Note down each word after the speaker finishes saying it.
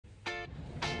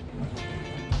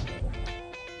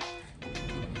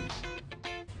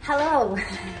Hello,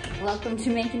 welcome to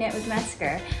Making It with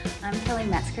Metzger. I'm Kelly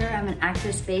Metzger. I'm an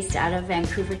actress based out of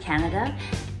Vancouver, Canada,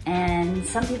 and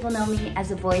some people know me as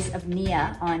the voice of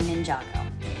Nia on Ninjago.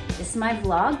 This is my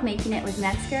vlog, Making It with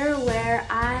Metzger, where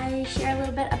I share a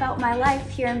little bit about my life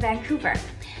here in Vancouver.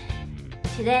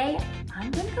 Today, I'm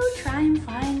gonna go try and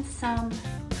find some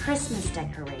Christmas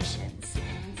decorations.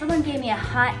 Someone gave me a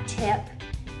hot tip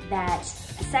that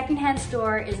a secondhand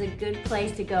store is a good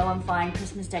place to go and find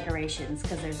Christmas decorations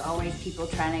because there's always people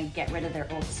trying to get rid of their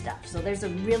old stuff. So there's a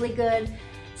really good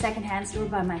secondhand store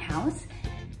by my house,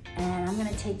 and I'm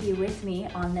gonna take you with me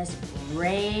on this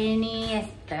rainy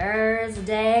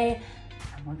Thursday,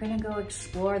 and we're gonna go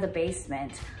explore the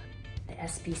basement, the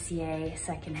SPCA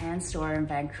secondhand store in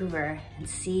Vancouver, and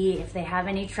see if they have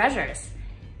any treasures.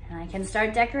 And I can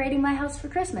start decorating my house for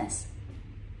Christmas.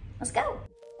 Let's go.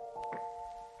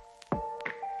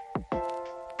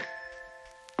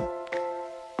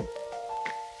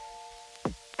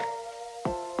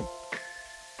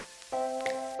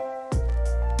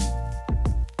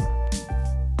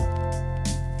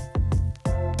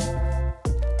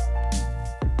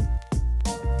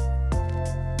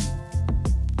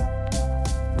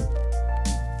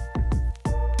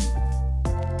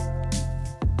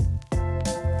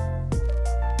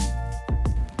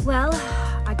 Well,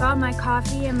 I got my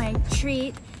coffee and my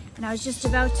treat, and I was just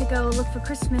about to go look for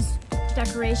Christmas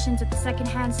decorations at the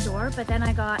secondhand store, but then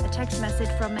I got a text message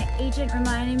from my agent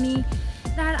reminding me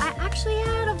that I actually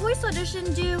had a voice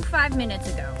audition due 5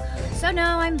 minutes ago. So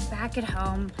now I'm back at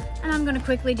home, and I'm gonna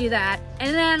quickly do that,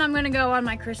 and then I'm gonna go on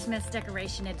my Christmas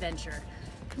decoration adventure.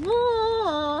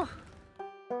 Whoa!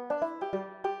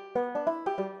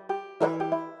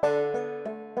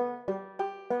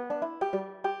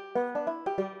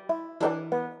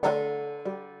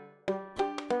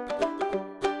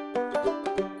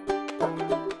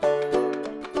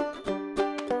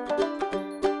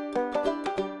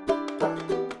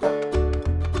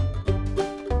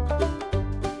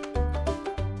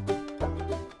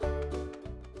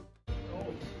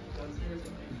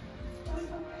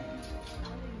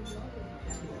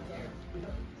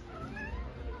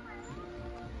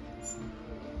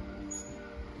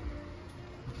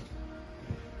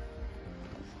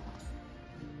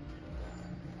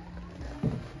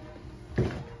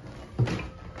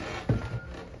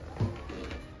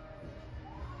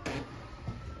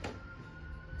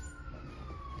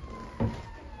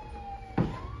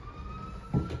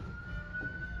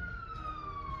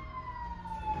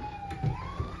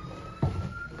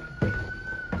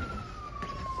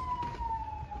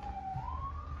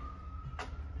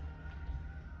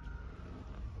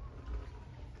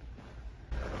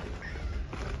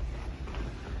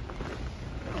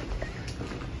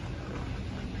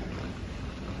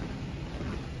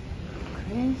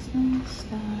 Christmas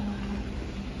stuff,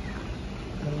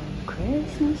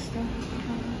 Christmas stuff.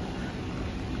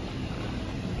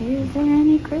 Is there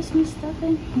any Christmas stuff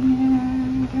in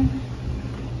here?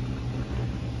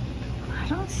 I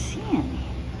don't see any.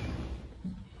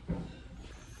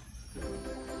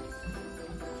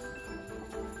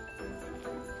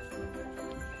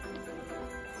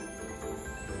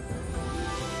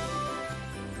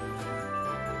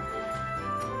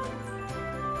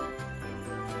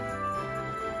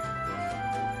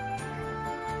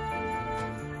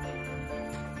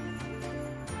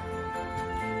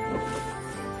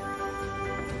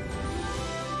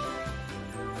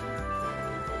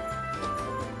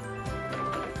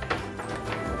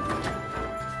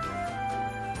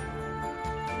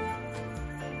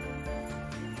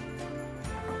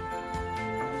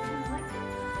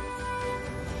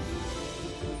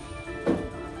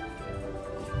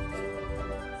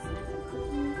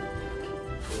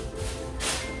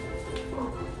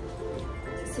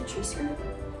 Is it a tree skirt?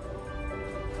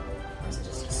 Or is it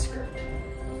just a skirt?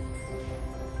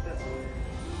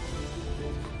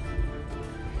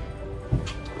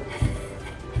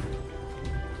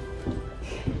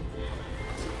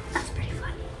 That's pretty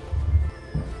funny.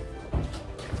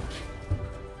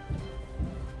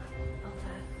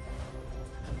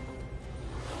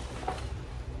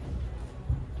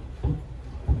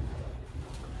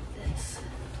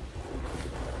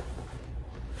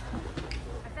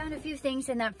 A few things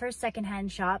in that first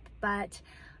secondhand shop, but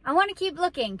I want to keep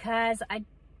looking because I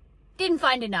didn't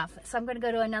find enough, so I'm going to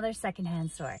go to another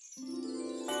secondhand store.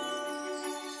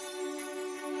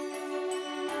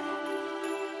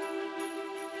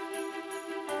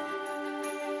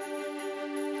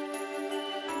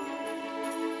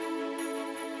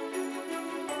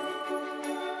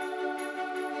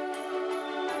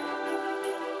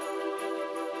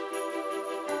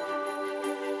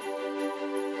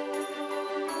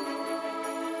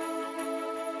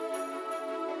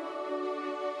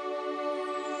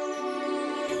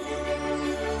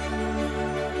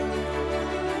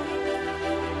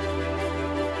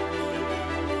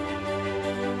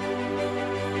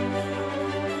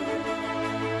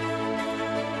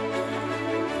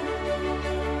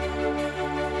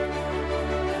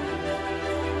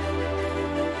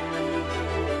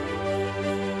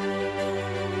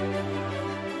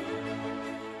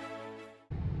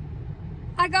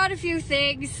 I got a few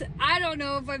things. I don't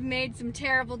know if I've made some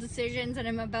terrible decisions and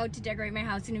I'm about to decorate my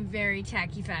house in a very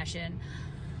tacky fashion.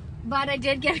 But I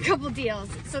did get a couple deals.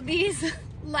 So these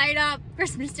light up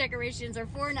Christmas decorations are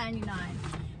 $4.99.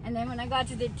 And then when I got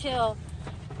to the till,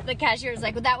 the cashier was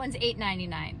like, well, that one's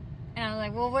 $8.99. And I was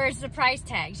like, well, where's the price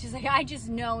tag? She's like, I just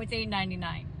know it's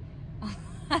 $8.99.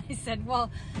 I said, well,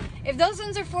 if those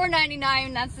ones are $4.99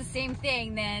 and that's the same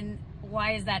thing, then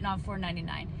why is that not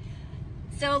 $4.99?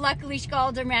 So luckily she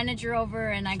called her manager over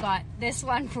and I got this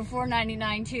one for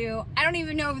 $4.99 too. I don't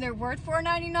even know if they're worth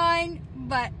 $4.99,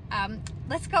 but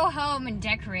let's go home and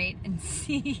decorate and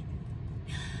see.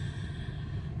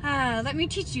 Let me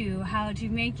teach you how to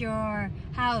make your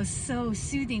house so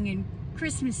soothing and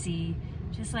Christmassy,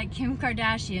 just like Kim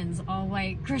Kardashian's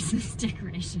all-white Christmas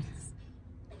decorations.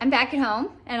 I'm back at home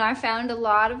and I found a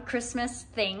lot of Christmas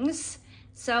things.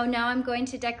 So now I'm going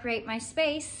to decorate my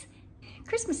space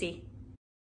Christmassy.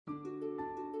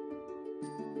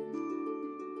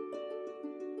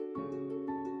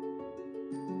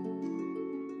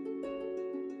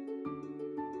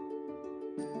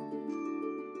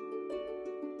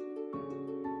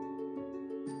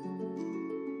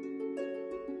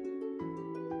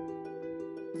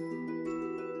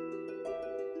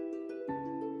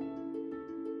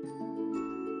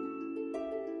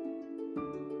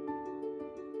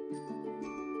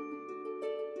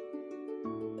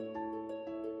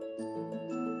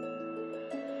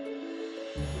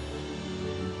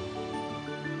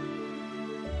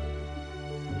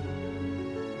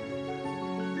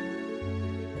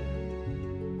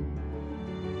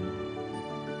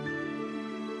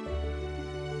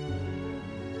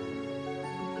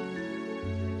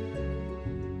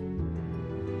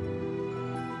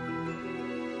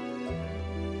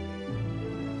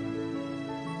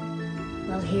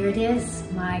 Well, here it is,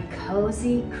 my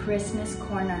cozy Christmas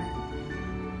corner.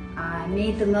 I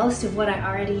made the most of what I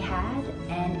already had,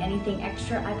 and anything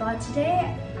extra I bought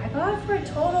today, I bought for a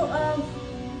total of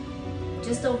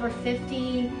just over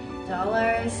 $50.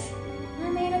 I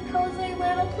made a cozy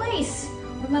little place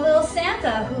with my little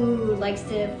Santa who likes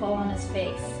to fall on his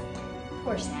face.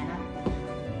 Poor Santa.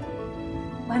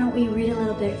 Why don't we read a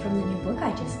little bit from the new book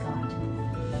I just got?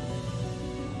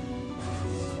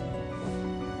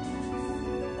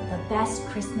 The Best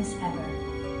Christmas Ever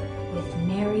with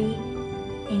Mary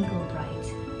Engelbright.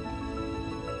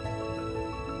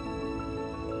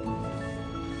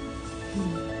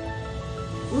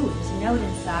 Ooh, there's a note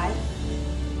inside.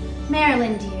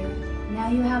 Marilyn dear, now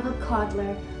you have a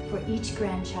coddler for each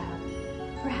grandchild.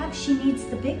 Perhaps she needs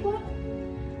the big one?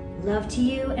 Love to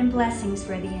you and blessings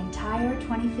for the entire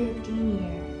 2015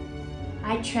 year.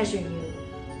 I treasure you.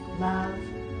 Love,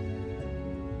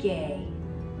 Gay.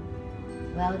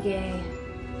 Well, Gay,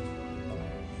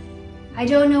 I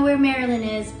don't know where Marilyn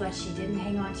is, but she didn't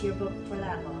hang on to your book for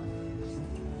that long.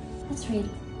 Let's read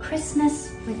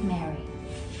Christmas with Mary.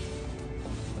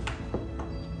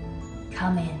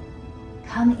 Come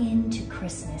in to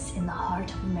Christmas in the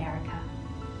heart of America.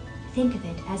 Think of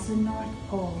it as the North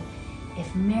Pole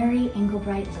if Mary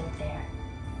Engelbright lived there.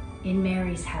 In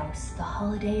Mary's house, the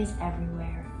holiday is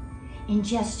everywhere, in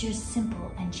gestures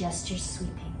simple and gestures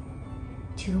sweeping.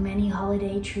 Too many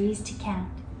holiday trees to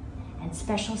count, and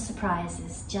special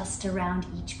surprises just around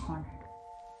each corner.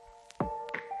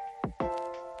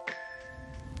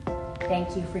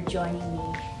 Thank you for joining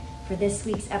me for this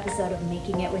week's episode of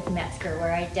Making It with Metzger,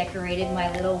 where I decorated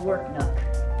my little work nook.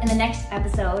 In the next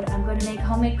episode, I'm going to make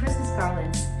homemade Christmas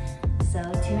garlands. So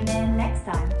tune in next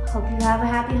time. Hope you have a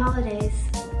happy holidays.